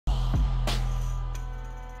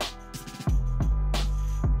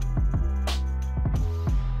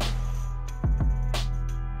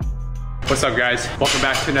What's up guys? Welcome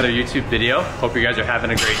back to another YouTube video. Hope you guys are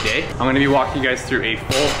having a great day. I'm gonna be walking you guys through a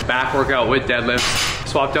full back workout with deadlifts.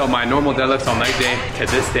 Swapped out my normal deadlifts on leg day to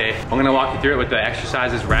this day. I'm gonna walk you through it with the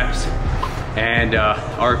exercises, reps, and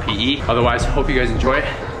RPE. Otherwise, hope you guys enjoy it.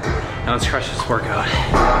 Now let's crush this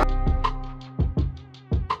workout.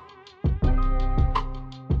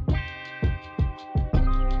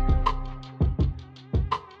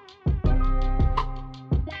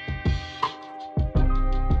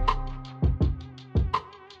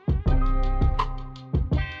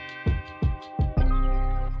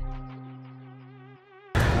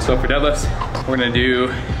 So for deadlifts, we're gonna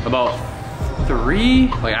do about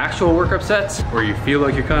 3 actual workup sets where you feel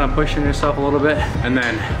like you're kind of pushing yourself a little bit, and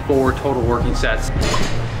then 4 total working sets,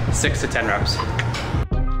 6 to 10 reps.